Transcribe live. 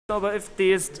Aber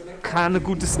FD ist keine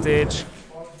gute Stage.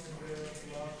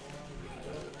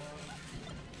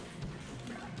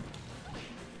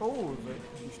 Oh,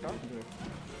 die starten direkt.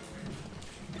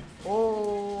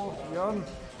 Oh, Jan.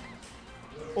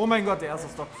 Oh mein Gott, der erste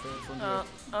Stock fällt schon direkt.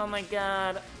 Oh my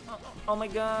god. Oh my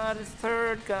god, it's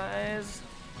third, guys.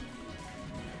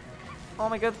 Oh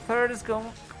my god, third is going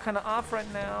kind of off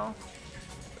right now.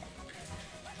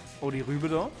 Oh, die Rübe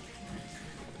da.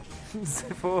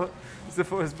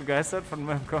 Sifo ist begeistert von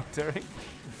meinem Commentary.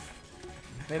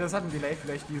 Ne, das hat ein Delay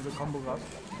vielleicht diese Combo gehabt.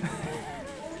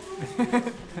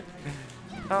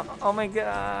 Oh my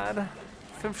god.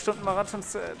 5 Stunden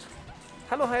Marathon-Set.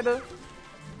 Hallo Heide.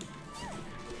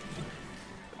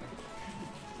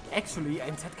 Actually,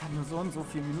 ein Set kann nur so und so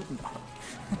 4 Minuten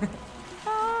dauern.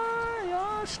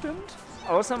 Ja, stimmt.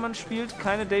 Außer man spielt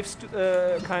keine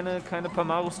keine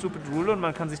Pamaru Stupid Rule und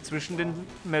man kann sich zwischen den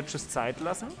Matches Zeit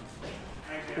lassen.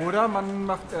 Oder man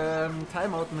macht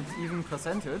Timeout mit even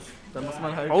Percentage. Da muss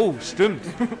man halt... Oh, stimmt.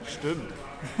 Stimmt.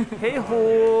 Hey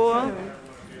ho.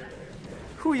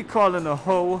 Who you calling a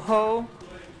ho-ho?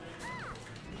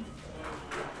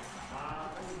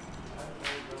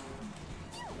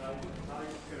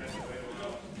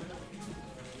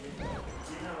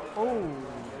 Oh.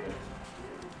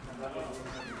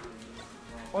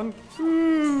 Und...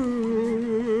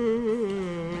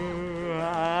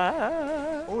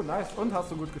 Oh, nice. Und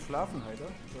hast du gut geschlafen, Heide?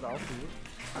 Oder ausgesucht?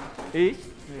 Ich?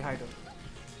 Nee, Heide.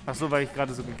 Ach so, weil ich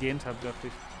gerade so gegähnt habe, dachte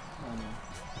ich.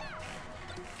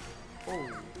 Oh.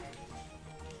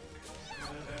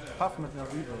 Puff mit einer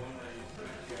Rübe.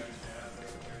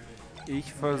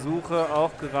 Ich versuche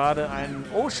auch gerade einen...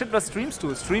 Oh shit, was streamst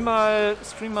du? Stream mal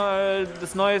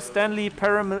das neue Stanley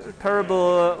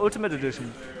Parable Ultimate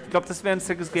Edition. Ich glaube, das wäre ein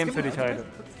sickes Game für dich, Heide.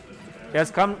 Ja,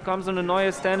 es kam so eine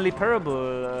neue Stanley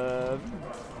Parable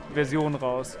Version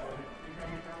raus.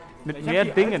 Mit mehr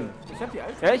Dingen. Ich hab die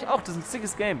alte. Ja, ich auch. Das ist ein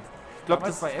sickes Game. Ich glaube,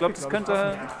 das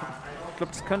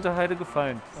könnte Heide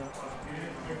gefallen.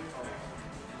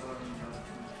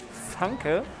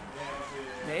 Funke?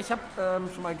 Ne, ich habe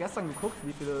schon mal gestern geguckt,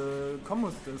 wie viele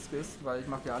Kombos das ist, weil ich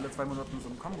mache ja alle 2 Monate so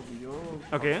ein Kombo-Video.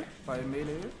 Okay. Bei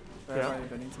Melee, Ja. bei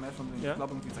BerlinSmash und ich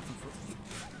glaube irgendwie 46.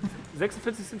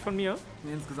 46 sind von mir.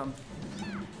 Ne, insgesamt.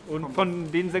 Und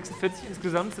von den 46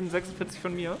 insgesamt sind 46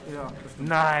 von mir. Ja, das stimmt.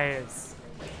 Nice.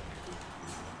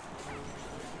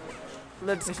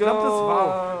 Let's go. Ich glaube, das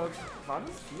war das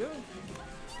 4?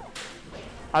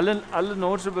 Alle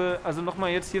notable, also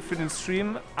nochmal jetzt hier für den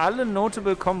Stream, alle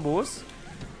notable Combos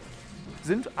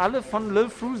sind alle von Lil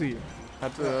Fruzy.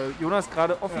 Hat Jonas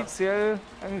gerade offiziell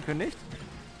angekündigt.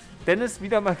 Dennis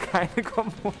wieder mal keine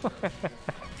Combo.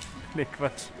 Ne,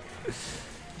 Quatsch.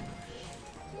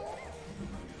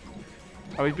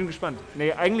 Aber ich bin gespannt.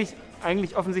 Ne, eigentlich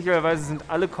offensichtlicherweise sind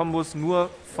alle Kombos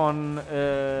nur von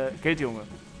Geldjunge.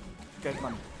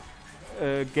 Geldmann.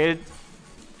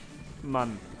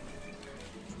 Geldmann.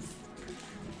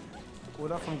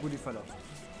 Oder von Rudi Völler.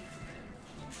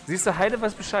 Siehst du, Heide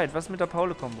weiß Bescheid. Was mit der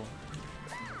Paule-Kombo?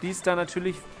 Die ist da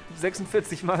natürlich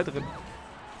 46 Mal drin.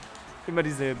 Immer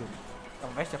dieselbe.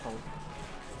 Aber welcher Paul?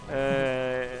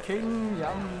 King,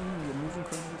 Jan,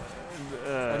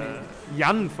 Musenkönig.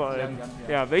 Jan vor allem. Jan.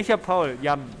 Ja, welcher Paul?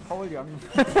 Jan. Paul, Jan.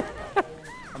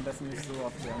 Am besten nicht so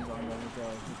oft Jan sagen, damit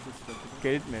der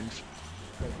Geldmensch.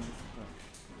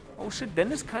 Oh shit,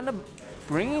 Dennis kind of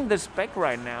bringing this back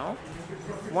right now.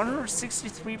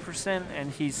 163%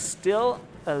 and he's still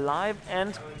alive,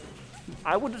 and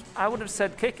I would have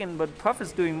said kicking, but Puff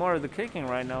is doing more of the kicking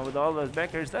right now with all those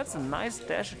backers. That's a nice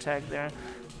dash attack there,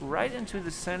 right into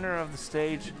the center of the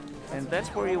stage, and that's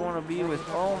where you want to be with.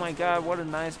 Oh my god, what a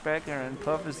nice backer, and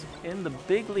Puff is in the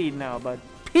big lead now, but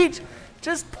Peach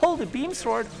just pulled the beam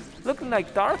sword, looking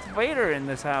like Darth Vader in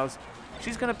this house.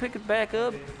 She's gonna pick it back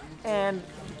up, and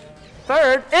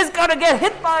third is gonna get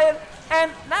hit by it,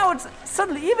 and now it's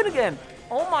suddenly even again.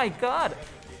 Oh my god.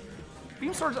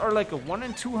 Beam swords are like a 1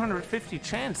 in 250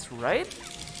 chance, right?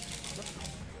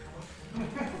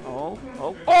 Oh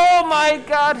my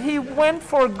god, he went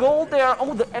for gold there.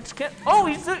 Oh, the edge can. Oh,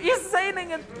 he's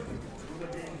sailing it.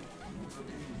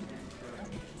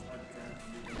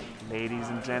 Ladies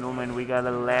and gentlemen, we got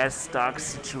a last stock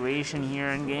situation here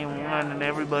in Game 1, and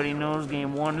everybody knows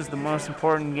Game 1 is the most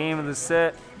important game of the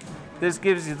set. This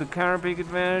gives you the counter pick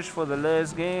advantage for the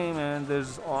last game, and this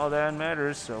is all that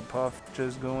matters. So Puff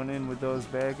just going in with those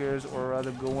back airs, or rather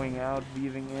going out,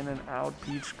 weaving in and out.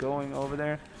 Peach going over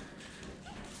there.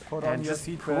 Put on your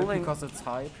seatbelt because it's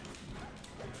hype.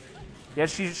 Yeah,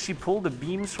 she pulled a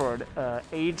beam sword.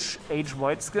 H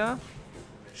Whiteska.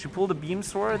 She pulled a beam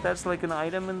sword. That's like an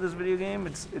item in this video game.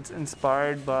 It's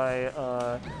inspired by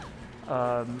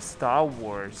Star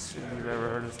Wars, if you've ever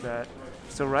heard of that.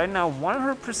 So right now,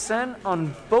 100%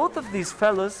 on both of these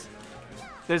fellas.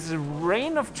 There's a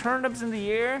rain of turnips in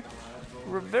the air.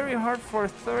 Very hard for a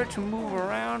third to move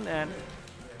around, and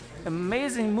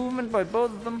amazing movement by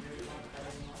both of them.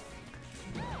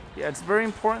 Yeah, it's very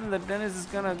important that Dennis is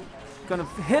gonna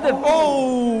hit it.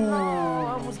 Oh!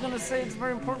 No, I was gonna say it's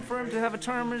very important for him to have a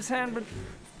turnip in his hand, but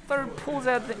third pulls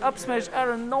out the up smash out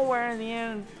of nowhere in the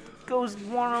end. Goes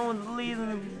 1-0 in the lead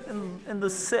in the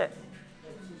set.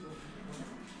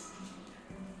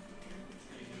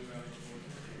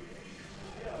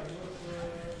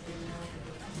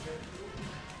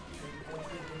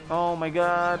 Oh my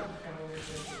god.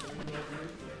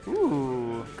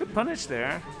 Ooh, good punish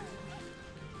there.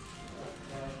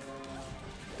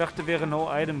 Dachte wäre no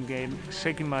item game.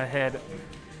 Shaking my head.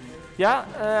 Ja,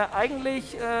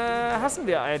 eigentlich hassen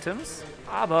wir Items,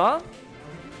 aber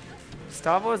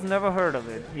Star Wars never heard of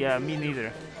it. Yeah, me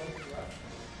neither.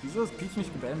 Wieso ist Peach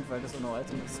nicht gebannt, weil das no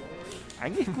item ist?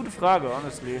 Eigentlich eine gute Frage,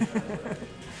 honestly.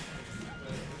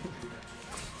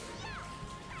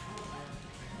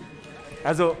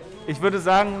 Also, ich würde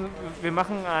sagen, wir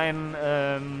machen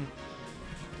ein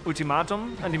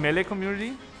Ultimatum an die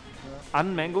Melee-Community,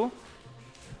 an Mango.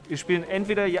 Wir spielen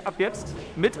entweder ab jetzt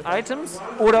mit Items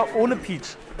oder ohne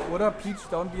Peach. Oder Peach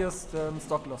Downbeers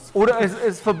Stockloss. Oder es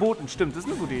ist verboten, stimmt, das ist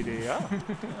eine gute Idee, ja.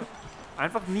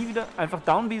 Einfach nie wieder, einfach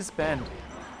Downbeers banned.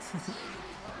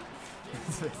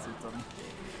 Das wäre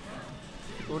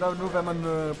dann. Oder nur wenn man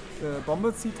eine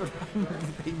Bombe zieht oder ein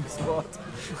Beam-Sword.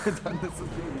 Dann ist es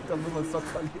okay, dann muss man Stock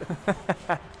verlieren.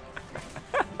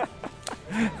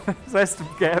 Das heißt, du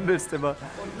gamblest immer.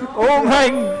 Oh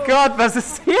mein Gott, was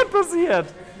ist hier passiert?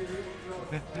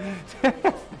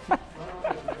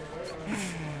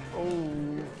 Oh.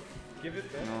 Oh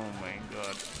mein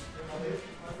Gott.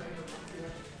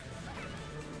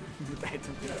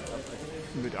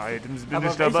 Mit Items bin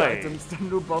ich dabei. Welche Items? Dann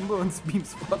nur Bombe und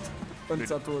Beam-Sword und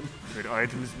Saturn. Mit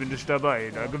Items bin ich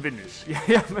dabei, da gewinne ich.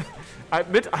 Ja,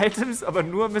 mit Items, aber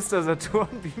nur Mr. Saturn,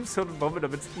 Beam-Sword und Bombe,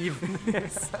 damit es even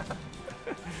ist.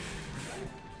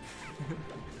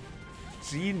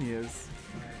 Genius.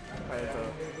 Alter.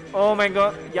 Oh mein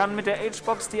Gott, Jan mit der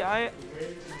H-Box DI,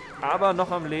 aber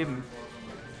noch am Leben.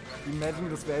 Imagine,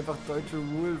 das wäre einfach deutsche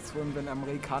Rules, von wenn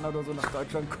Amerikaner oder so nach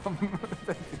Deutschland kommen.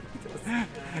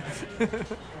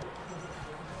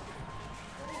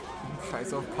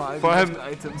 Scheiß auf Pal, vor allem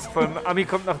Items. Vor allem Ami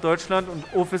kommt nach Deutschland und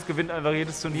Ofis gewinnt einfach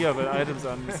jedes Turnier, weil Items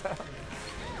an ist.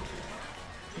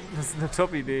 Das ist eine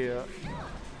Top-Idee, ja.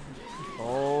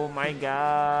 Oh mein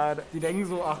Gott. Die denken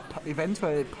so, ach,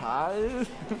 eventuell Pal.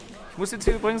 Ich muss jetzt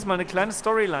hier übrigens mal eine kleine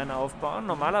Storyline aufbauen.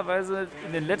 Normalerweise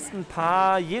in den letzten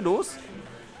paar Jedos,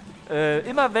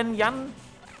 immer wenn Jan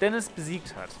Dennis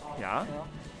besiegt hat, ja,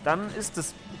 dann ist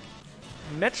das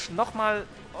Match nochmal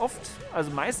oft, also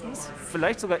meistens,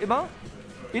 vielleicht sogar immer,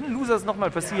 in Losers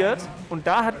nochmal passiert und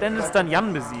da hat Dennis dann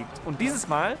Jan besiegt. Und dieses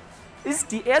Mal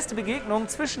ist die erste Begegnung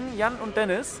zwischen Jan und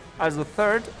Dennis, also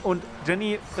Third und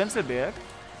Jenny Frenzelberg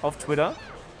auf Twitter,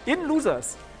 in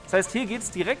Losers. Das heißt, hier geht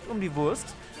es direkt um die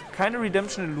Wurst, keine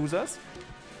Redemption in Losers.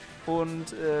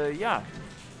 Und ja.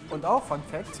 Und auch, Fun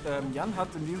Fact, Jan hat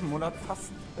in diesem Monat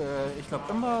fast, ich glaube,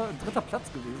 immer dritter Platz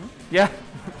gewesen. Ja,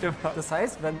 immer. Das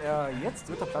heißt, wenn er jetzt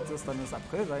dritter Platz ist, dann ist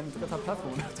April sein dritter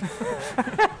Platzmonat.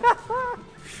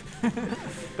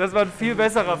 Das war ein viel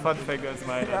besserer Fun Fact als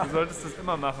meiner. Ja. Du solltest das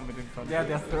immer machen mit den Fun Facts. Ja,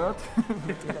 der Third.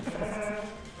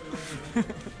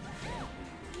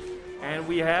 And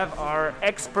we have our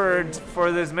expert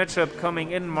for this matchup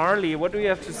coming in, Marley. What do you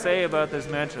have to say about this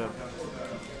matchup?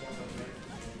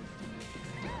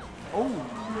 Oh,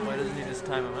 why doesn't he just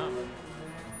time him out?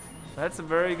 That's a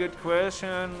very good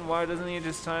question. Why doesn't he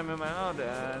just time him out?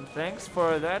 And thanks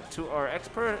for that to our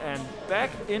expert. And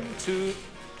back into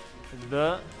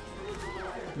the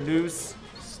news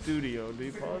studio. Do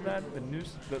you call it that? The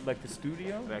news, like the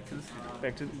studio? Back to the studio.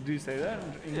 Back to. Do you say that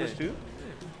in English too?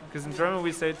 Because in German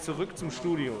we say zurück zum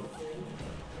Studio,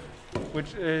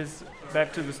 which is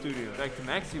back to the studio. Back to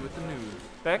Maxi with the news.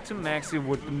 Back to Maxi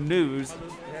with the news.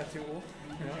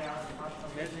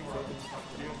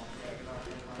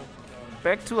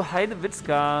 Back to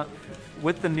Heidewitzka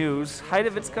with the news.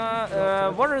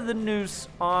 Heidewitzka, what are the news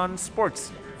on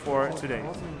sports for today?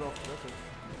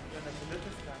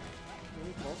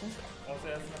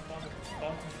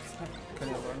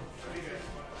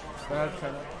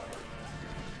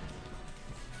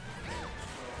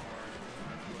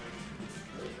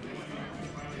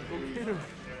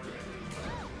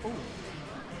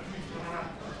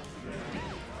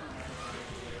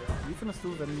 Wie findest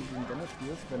du, wenn du gegen Dennis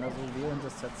spielst, wenn er so während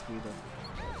des Sets redet?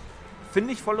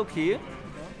 Finde ich voll okay.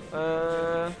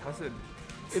 Was denn?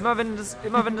 Immer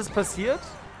wenn das passiert,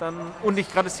 dann und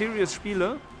ich gerade serious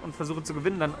spiele und versuche zu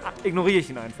gewinnen, dann ignoriere ich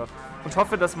ihn einfach und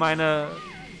hoffe, dass mein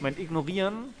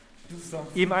Ignorieren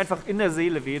ihm einfach in der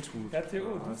Seele wehtut. Ja,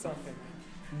 Theo, do something.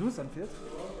 Du es anfährst?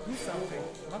 Do something.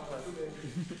 Mach was. Du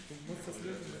musst das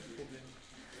lösen, das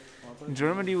Problem. In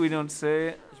Germany we don't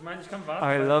say Ich meine, ich kann warten.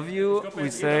 I weil love you, ich glaub, we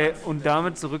wenn say jeder- und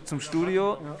damit zurück zum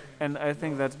Studio and I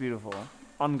think that's beautiful.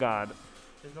 On God.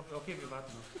 Ich glaub, okay, wir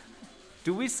warten noch.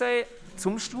 Do we say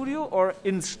zum Studio or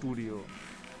ins Studio?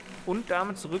 Und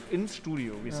damit zurück ins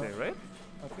Studio, we say, right?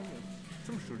 I think yes.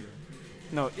 Zum Studio.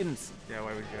 No, ins. Yeah,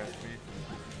 why would you ask me?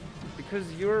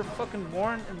 Because you're fucking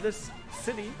born in this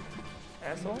city,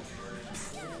 asshole.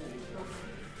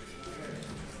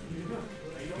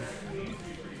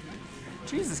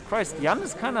 Jesus Christ, Jan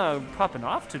is kind of popping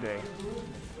off today.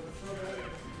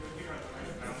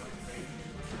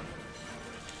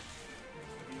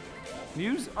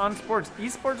 News on sports.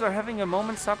 Esports are having a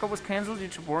moment. Soccer was cancelled due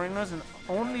to boringness and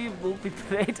only will be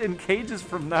played in cages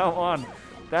from now on.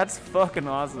 That's fucking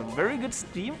awesome. Very good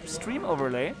stream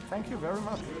overlay. Thank you very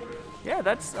much. Yeah,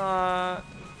 that's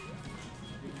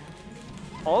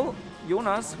all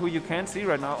Jonas, who you can't see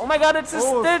right now. Oh my god, it's a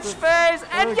Oh, Stitch Stitch. face!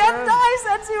 And Jan again. dies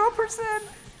at 0%!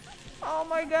 Oh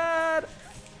my god!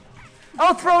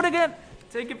 Oh, throw it again!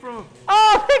 Take it from him.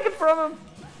 Oh, take it from him!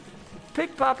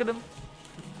 Pickpocket him.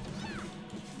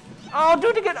 Oh, do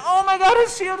it again! Oh my god,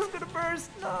 his shield is gonna burst!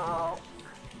 No!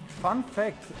 Fun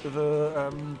fact,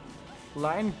 the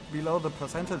line below the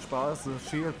percentage bar is the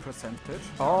shield percentage.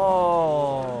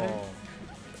 Oh!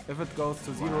 If it goes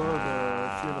to 0,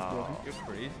 the shield is broken. You're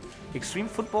crazy. Extreme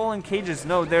football in cages.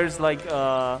 No, there's like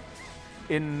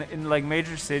in like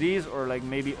major cities or like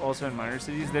maybe also in minor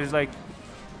cities. There's like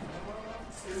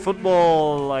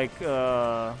football like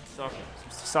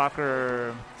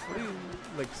soccer. What do you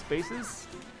like spaces?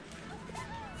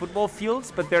 Football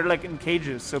fields, but they're like in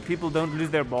cages, so people don't lose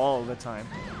their ball all the time.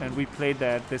 And we played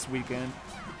that this weekend.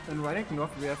 In Reinickendorf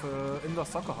we have a indoor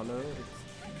soccer halle.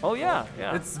 Oh yeah,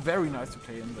 yeah. It's very nice to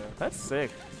play in there. That's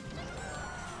sick.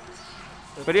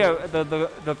 But yeah,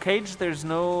 the cage, there's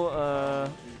no.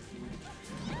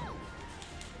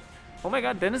 Oh my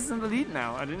god, Dennis is in the lead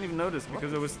now. I didn't even notice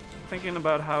because I was thinking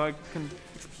about how I can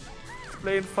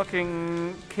explain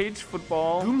fucking cage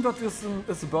football Doomdot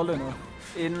is a Berliner.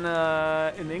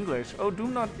 in English. Oh,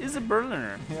 Doomnot is a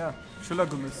Berliner. Yeah,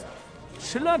 Schillergummis.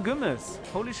 Schiller Gummis.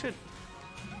 Holy shit.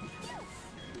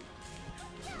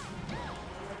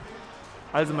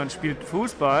 Also man spielt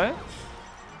Fußball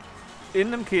in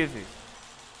einem Käfig.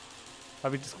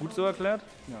 Habe ich das gut so erklärt?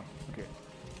 Ja. Okay.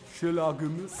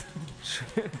 Schillergummis.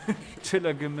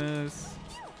 Chiller-Gimmis.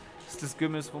 Ist das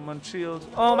Gimmis, wo man chillt?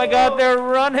 Oh my god, they're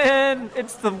running!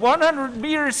 It's the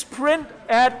 100-meter sprint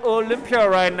at Olympia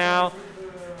right now.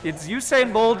 It's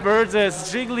Usain Bolt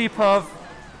versus Jigglypuff.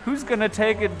 Who's gonna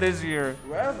take it this year?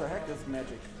 Where the heck is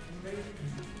magic?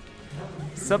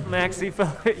 Sup, Maxi?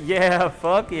 Yeah,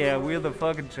 fuck yeah, we're the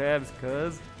fucking champs,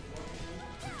 cuz.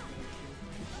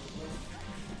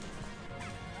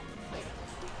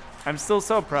 I'm still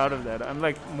so proud of that. I'm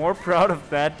like more proud of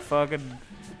that fucking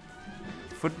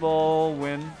football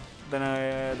win than I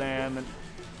am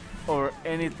or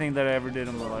anything that I ever did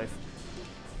in my life.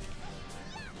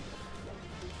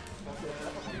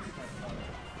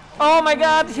 Oh my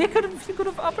god, he could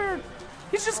have uppered.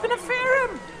 He's just gonna fair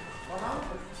him.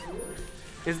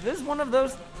 Is this one of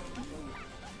those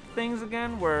things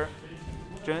again where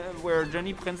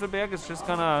Jenny Prinzelberg is just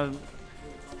gonna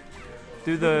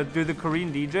do the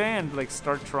Korean DJ and like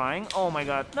start trying? Oh my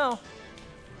god, no.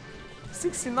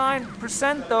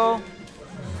 69% though.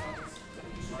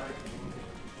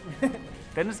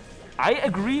 Dennis, I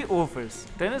agree, Orphis.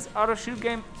 Dennis' out of shield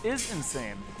game is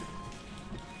insane.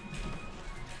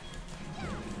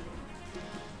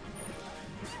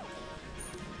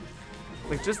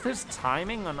 Like just his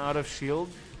timing on out of shield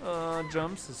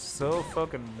jumps is so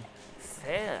fucking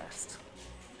fast.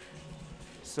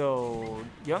 So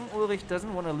young Ullrich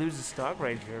doesn't want to lose his stock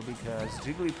right here because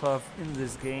Jigglypuff in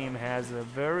this game has a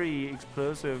very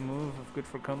explosive move of good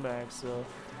for comebacks. So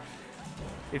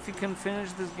if he can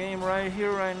finish this game right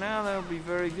here, right now, that would be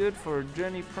very good for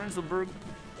Jenny Prinzelberg.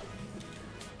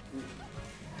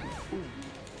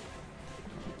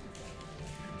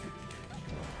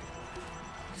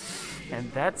 And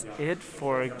that's it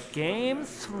for game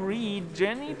 3.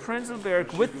 Jenny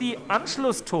Prinzelberg with the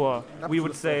Anschlusstor, we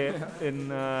would say in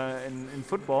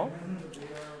football.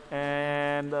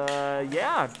 And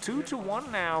yeah, 2-1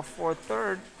 now for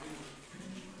third.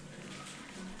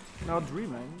 Now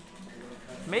Dreamland.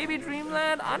 Maybe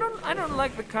Dreamland. I don't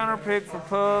like the counter pick for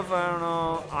Puff. I don't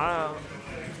know.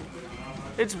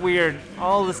 It's weird.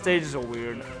 All the stages are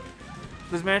weird.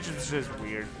 This match is just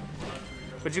weird.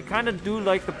 But you kind of do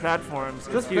like the platforms.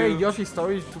 Just if play you, Yoshi's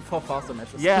Story for faster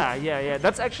matches. yeah.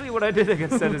 That's actually what I did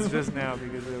against Dennis just now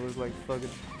because it was like fucking.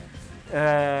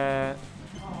 Yeah,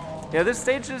 this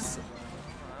stage is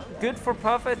good for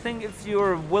Puff, I think, if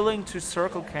you're willing to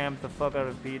circle camp the fuck out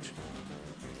of Peach.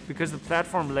 Because the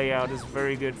platform layout is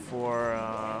very good for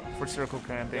circle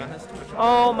camping. Jan has too much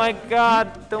Oh my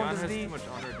god, don't Jan this has be. too much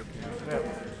honor to kill.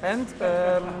 And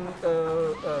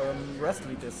Rest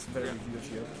Lead is very huge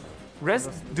here.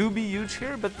 Rest do be huge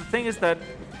here, but the thing is that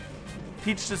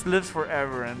Peach just lives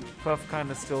forever and Puff kind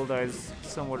of still dies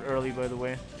somewhat early, by the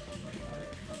way.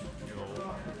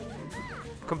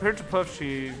 Compared to Puff,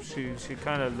 she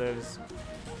kind of lives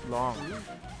long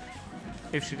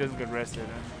if she doesn't get rested.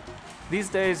 And these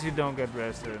days, you don't get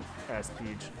rested as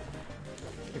Peach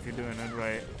if you're doing it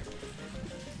right.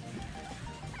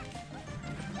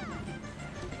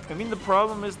 I mean, the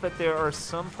problem is that there are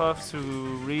some Puffs who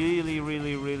really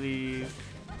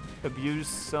abuse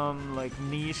some like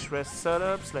niche rest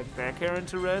setups, like back air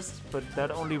into rest, but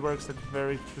that only works at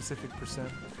very specific %.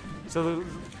 So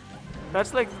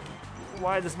that's like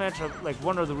why this matchup, like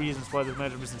one of the reasons why this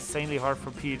matchup is insanely hard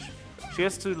for Peach. She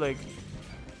has to like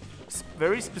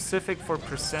very specific for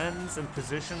percents and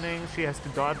positioning. She has to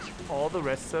dodge all the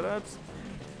rest setups,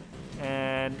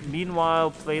 and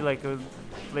meanwhile play like a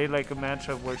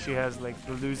matchup where she has like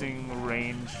the losing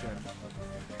range. And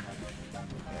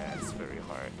yeah, it's very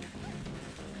hard.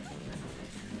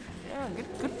 Yeah,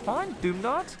 good point,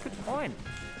 Doomdot. Good point.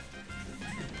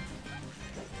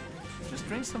 Just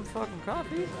drink some fucking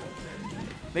coffee.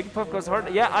 Naked Puff goes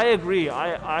hard. Yeah, I agree.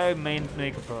 I mained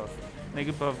Naked Puff.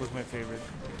 Naked Puff was my favorite.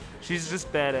 She's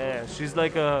just badass. She's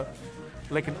like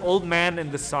an old man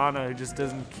in the sauna who just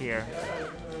doesn't care.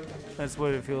 That's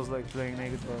what it feels like playing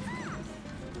Naked Puff.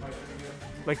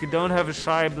 Like you don't have a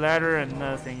shy bladder and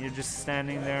nothing. You're just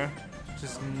standing there,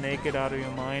 just naked out of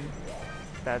your mind.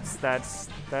 That's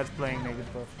playing Naked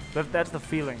Puff. That's the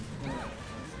feeling.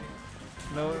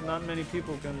 No, not many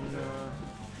people can.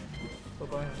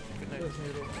 Vorbei.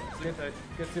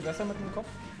 Geht's dir besser mit dem Kopf?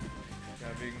 Ja,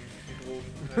 wegen die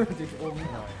Drogen. Die Drogen.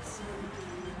 Nice.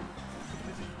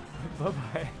 Bye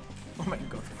bye. Oh mein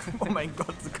Gott. Oh mein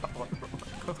Gott, the cover. Oh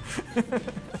mein Gott.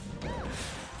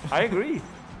 I agree.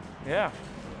 Yeah.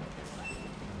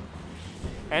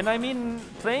 And I mean,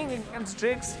 playing against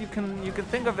Jigs, you can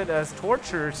think of it as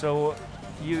torture. So,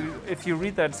 if you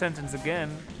read that sentence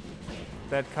again,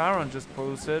 that Karon just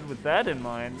posted, with that in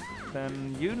mind,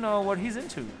 then you know what he's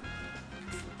into.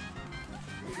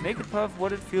 Naked Puff,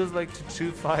 what it feels like to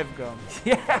chew 5 gum.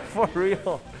 Yeah, for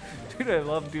real. Dude, I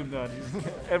love Doomdot.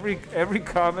 Every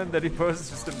comment that he posts is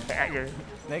just a banger.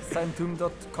 Next time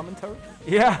Doomdot commentary?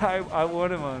 Yeah, I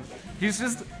want him on. He's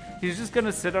just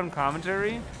gonna sit on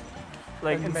commentary,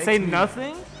 like and say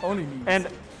nothing. Only memes. And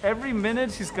every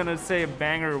minute he's gonna say a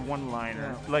banger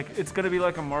one-liner. Yeah. Like it's gonna be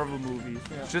like a Marvel movie.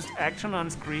 Yeah. Just action on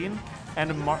screen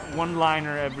and a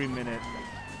one-liner every minute.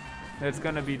 That's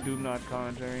gonna be Doomdot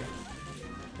commentary.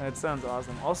 That sounds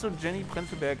awesome. Also, Jenny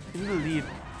Prinzelberg in the lead.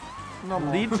 No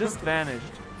more. Lead just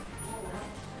vanished.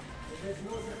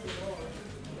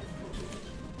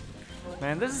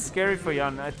 Man, this is scary for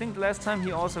Jan. I think last time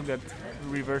he also got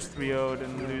reverse 3-0'd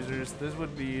in losers. This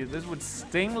would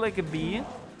sting like a bee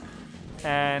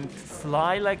and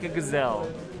fly like a gazelle,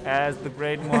 as the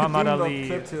great Muhammad Ali.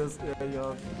 Clipped his,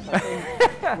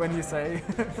 when you say.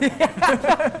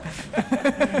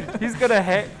 He's gonna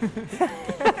hang.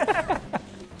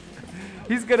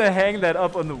 He's gonna hang that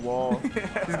up on the wall.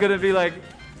 He's gonna be like,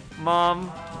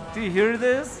 "Mom, do you hear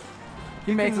this?"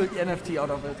 He makes an NFT out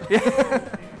of it.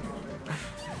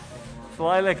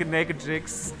 Fly like a naked jig,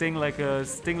 sting like a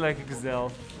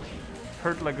gazelle,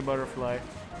 hurt like a butterfly.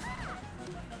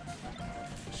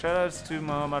 Shoutouts to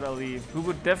Muhammad Ali, who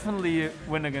would definitely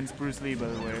win against Bruce Lee, by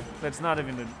the way. That's not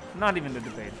even the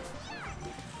debate.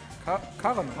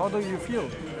 Karen, how do you feel?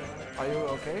 Are you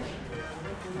okay?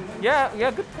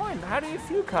 Yeah, good point. How do you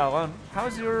feel, Karan?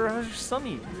 How's your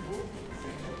tummy?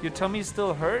 Your tummy's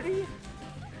still hurty?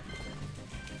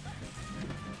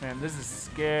 Man, this is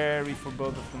scary for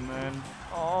both of them, man.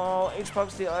 Oh,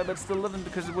 H-Pox the eye, but still living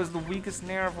because it was the weakest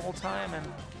Nair of all time, and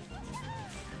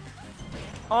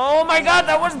oh my god,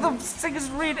 that was the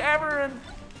sickest read ever, and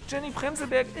Jenny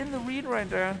Prinzelberg in the read right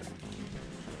there.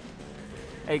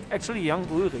 Hey, actually, young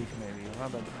Ullrich, maybe.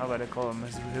 How about I call him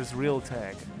his real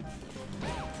tag?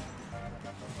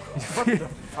 What the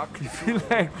fuck? You feel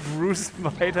like Bruce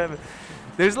might have.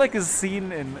 There's like a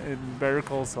scene in Better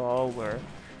Call Saul where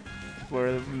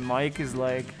Mike is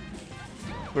like,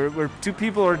 where two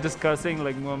people are discussing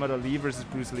like Muhammad Ali versus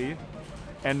Bruce Lee,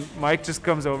 And Mike just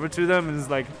comes over to them and is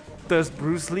like, "Does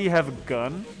Bruce Lee have a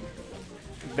gun?"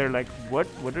 They're like, "What?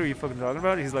 What are you fucking talking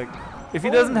about?" He's like, "If he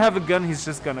doesn't have a gun, he's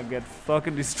just gonna get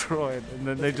fucking destroyed." And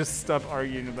then they just stop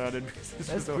arguing about it. Because it's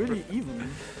That's just over. really even.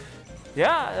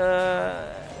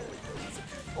 Yeah.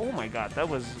 Oh my god, that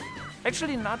was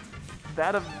actually not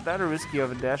that risky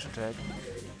of a dash attack.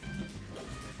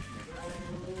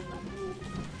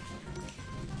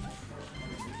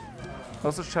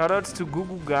 Also, shoutouts to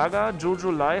Gugu Gaga,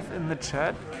 Jojo Life in the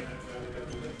chat.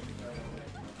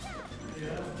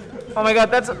 Oh my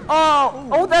god, that's...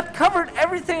 Oh, that covered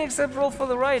everything except roll for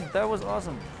the right. That was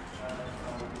awesome.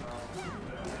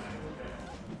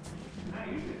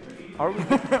 Are we...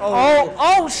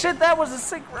 oh shit, that was a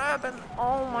sick grab. And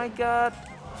oh my god.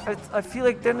 I feel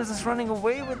like Dennis is running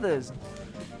away with this.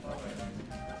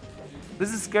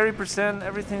 This is scary percent.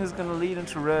 Everything is gonna lead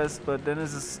into res, but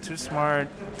Dennis is too smart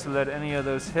to let any of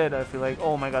those hit. I feel like,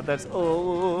 oh my god, that's...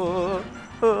 Still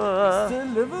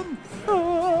living?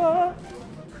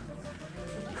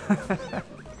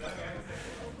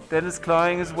 Dennis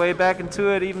clawing his way back into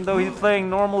it, even though he's playing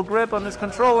normal grip on his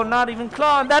controller, not even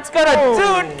clawing. That's gonna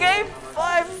do it! Game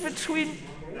 5 between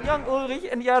young Ullrich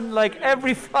and Jan, like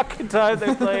every fucking time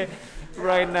they play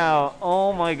right now.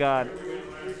 Oh my god.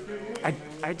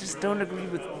 I just don't agree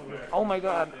with... Oh my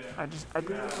god. I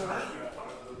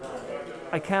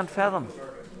can't fathom.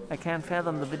 I can't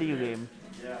fathom the video game.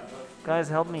 Guys,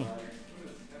 help me.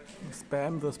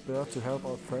 Spam this bird to help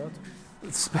out third.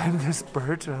 Spam this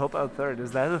bird to help out third.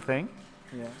 Is that a thing?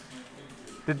 Yeah.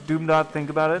 Did Doom not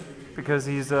think about it? Because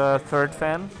he's a third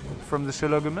fan from the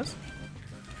Schillergummis?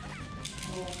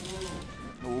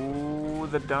 Ooh,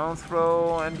 the down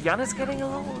throw. And Jan is getting a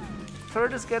little...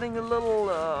 Third is getting a little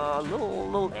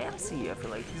antsy. I feel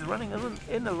like he's running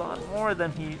in a lot more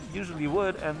than he usually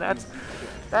would, and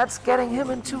that's getting him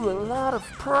into a lot of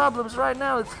problems right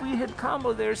now. A 3-hit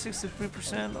combo there,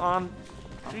 63% on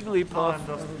Jigglypuff.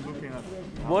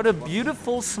 What a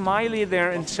beautiful smiley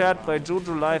there in chat by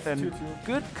Jojo Life, and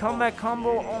good comeback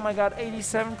combo. Oh my god,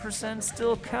 87%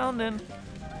 still counting.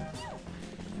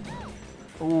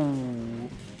 Ooh,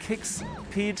 kicks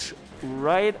Peach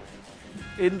right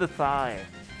in the thigh.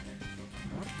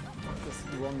 What's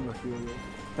wrong with you?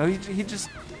 No, he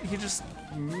just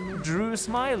drew a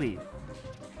smiley.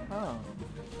 Ah.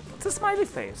 It's a smiley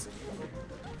face.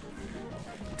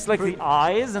 It's like the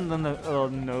eyes and then the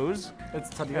nose. It's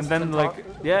Thaddeus And then like,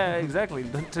 yeah, exactly.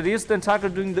 Thaddeus Tentacle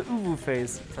doing the uwu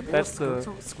face. That's the...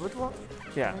 Squidward?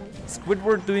 Yeah.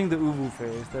 Squidward doing the uwu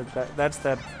face. That's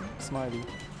that smiley.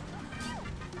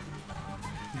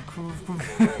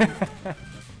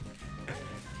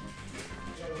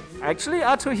 Actually,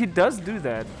 Ato, he does do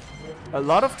that. A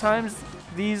lot of times,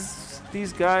 these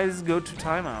guys go to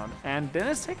timeout, and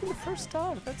Dennis taking the first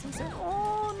stock. That's insane.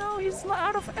 Oh no, he's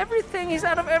out of everything. He's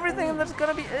out of everything, and that's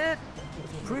gonna be it.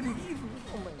 Pretty even.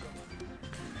 Oh my god.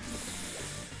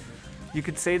 You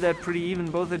could say that pretty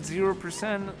even, both at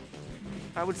 0%.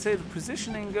 I would say the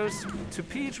positioning goes to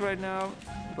Peach right now,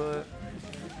 but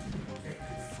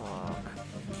fuck.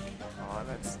 Oh,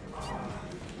 that's.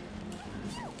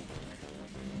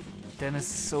 Dennis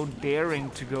is so daring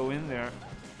to go in there.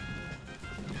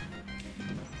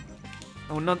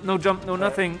 Oh, no jump, no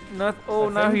nothing.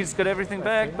 Now he's got everything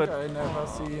back, but... I never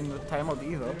seen the timeout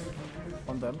either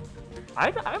on them.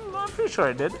 I'm not pretty sure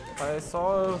I did. I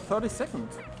saw 30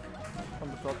 seconds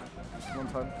on the clock one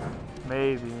time.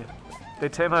 Maybe. They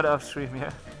time out upstream,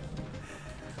 yeah.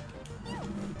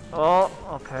 Oh,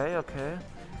 okay.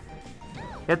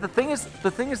 Yeah, the thing is,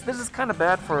 this is kind of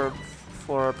bad for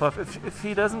Puff. If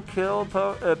he doesn't kill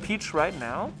Peach right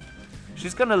now,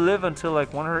 she's gonna live until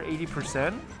like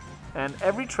 180%, and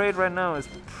every trade right now is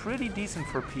pretty decent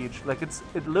for Peach. Like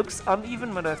it looks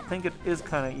uneven, but I think it is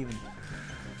kind of even.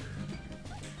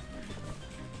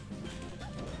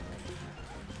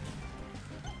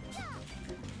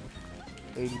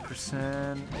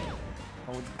 %.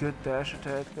 Oh, good dash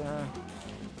attack there.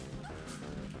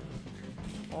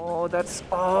 Oh,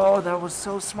 that was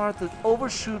so smart. The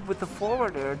overshoot with the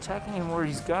forward air, attacking him where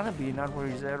he's gonna be, not where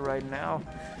he's at right now.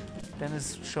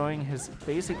 Dennis showing his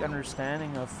basic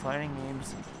understanding of fighting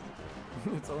games.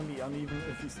 It's only uneven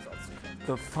if he starts.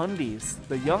 The fundies,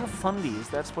 the young fundies.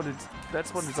 That's what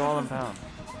it's all about.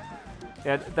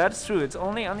 Yeah, that's true. It's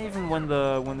only uneven when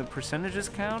the percentages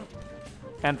count.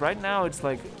 And right now it's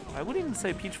like, I wouldn't even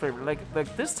say Peach favorite.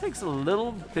 Like this takes a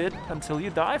little bit until you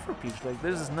die for Peach. Like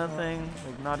this is nothing,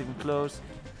 like not even close.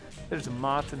 There's a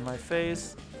moth in my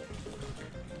face.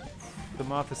 The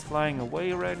moth is flying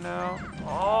away right now.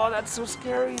 Oh, that's so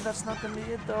scary. That's not gonna be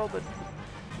it though, but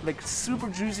like super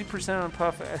juicy percent on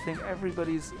Puff. I think every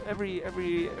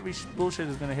bullshit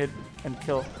is gonna hit and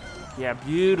kill. Yeah,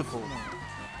 beautiful.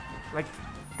 Like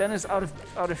Dennis out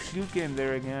of shoot game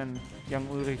there again. Young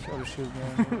Ullrich out of shoot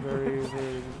game.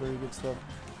 Very good stuff.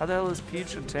 How the hell is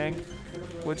Peach a tank?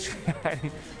 Which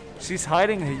she's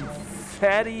hiding a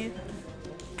fatty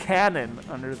cannon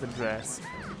under the dress.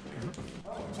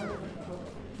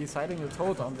 He's hiding a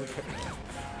toad on the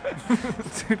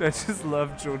Dude, I just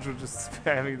love Jojo just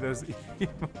spamming those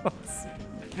emotes.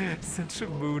 Such a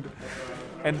mood.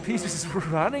 And Peach is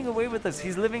running away with us.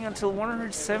 He's living until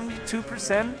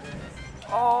 172%.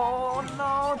 Oh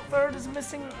no, third is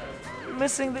missing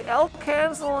the L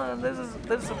cancel, and this is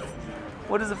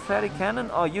what is a fatty cannon?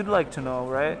 Oh, you'd like to know,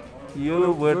 right?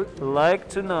 You would like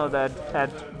to know that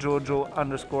at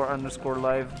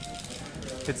Jojo__live.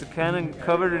 It's a cannon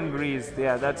covered in grease.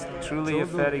 Yeah, that's truly a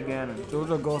fatty cannon.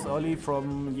 Jojo goes early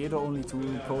from Jeder only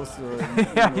to post.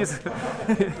 Yeah, he's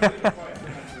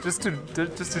just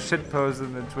to shit post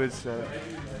in the Twitch chat.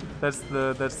 That's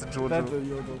the Jojo. That's the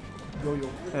Yo-Yo.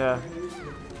 Yeah.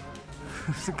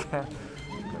 Okay.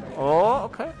 Oh,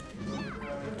 okay.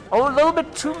 Oh, a little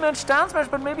bit too much down smash,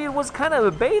 but maybe it was kind of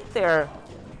a bait there.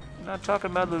 Not talking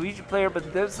about Luigi player,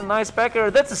 but that's a nice back air.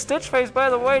 That's a Stitch face, by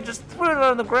the way. Just threw it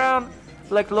on the ground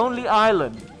like Lonely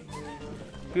Island.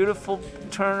 Beautiful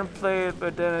turn play,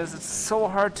 but then it's so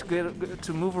hard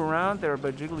to move around there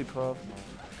by Jigglypuff.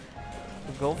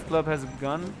 The golf club has a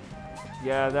gun.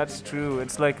 Yeah, that's true.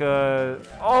 It's like a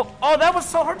oh, that was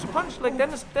so hard to punch. Like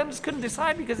Dennis couldn't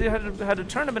decide because he had a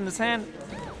turnip in his hand,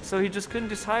 so he just couldn't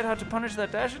decide how to punish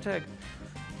that dash attack.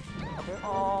 Okay.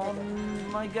 Oh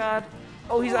my God!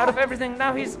 Oh, he's out of everything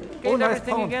now. He's gained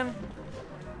everything again.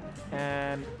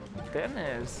 And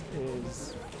Dennis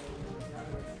is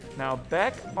now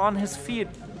back on his feet.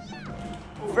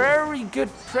 Very good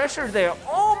pressure there.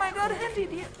 Oh my God!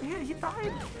 He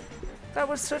died. That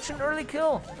was such an early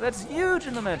kill. That's huge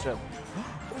in the matchup.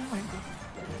 Oh my God.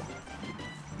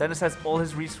 Dennis has all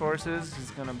his resources.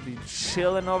 He's gonna be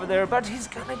chilling over there, but he's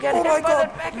gonna get hit by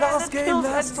that back last game,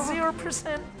 last at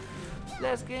 0%.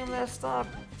 Last game, last stock.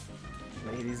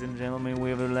 Ladies and gentlemen, we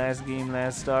have a last game,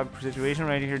 last stock situation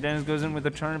right here. Dennis goes in with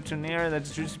a turnip to nair.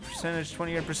 That's juicy percentage,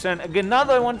 28%. Again,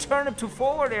 another one turnip to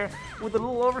forward air with a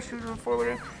little overshoot to forward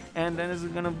air. And Dennis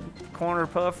is gonna corner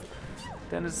Puff.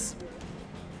 Dennis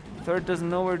third doesn't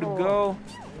know where to go.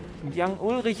 Young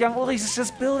Ullrich is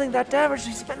just building that damage.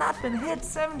 He's not been hit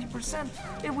 70%.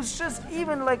 It was just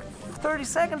even like 30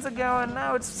 seconds ago, and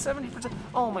now it's 70%.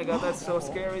 Oh my God, that's so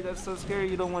scary. That's so scary.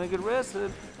 You don't want to get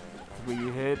arrested. 3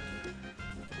 hit.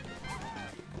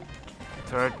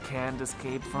 Third can't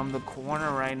escape from the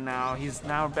corner right now. He's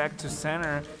now back to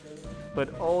center. But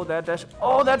oh, that dash.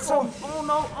 Oh, that's so. Oh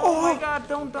no. Oh my God,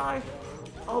 don't die.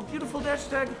 Oh, beautiful dash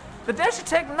attack. The dash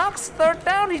attack knocks third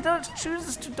down. He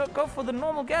chooses to go for the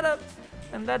normal getup,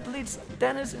 and that leads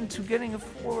Dennis into getting a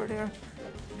forward air.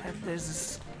 And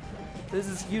this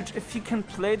is huge. If he can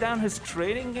play down his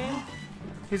trading game,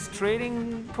 his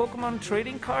trading Pokemon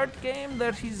trading card game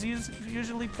that he's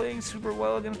usually playing super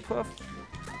well against Puff,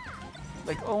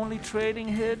 like only trading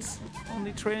hits,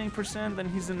 only trading percent, then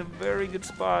he's in a very good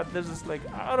spot. This is like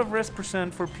out of rest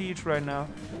percent for Peach right now.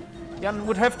 Jan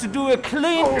would have to do a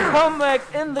clean comeback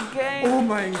in the game. Oh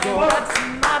my God. That's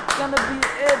not gonna be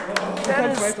it. That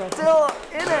is still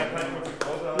in it.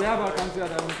 Ja, aber kannst du ja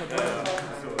dann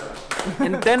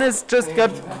And Dennis just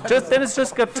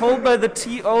got told by the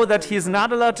TO that he's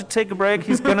not allowed to take a break.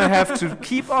 He's gonna have to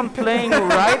keep on playing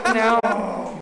right now.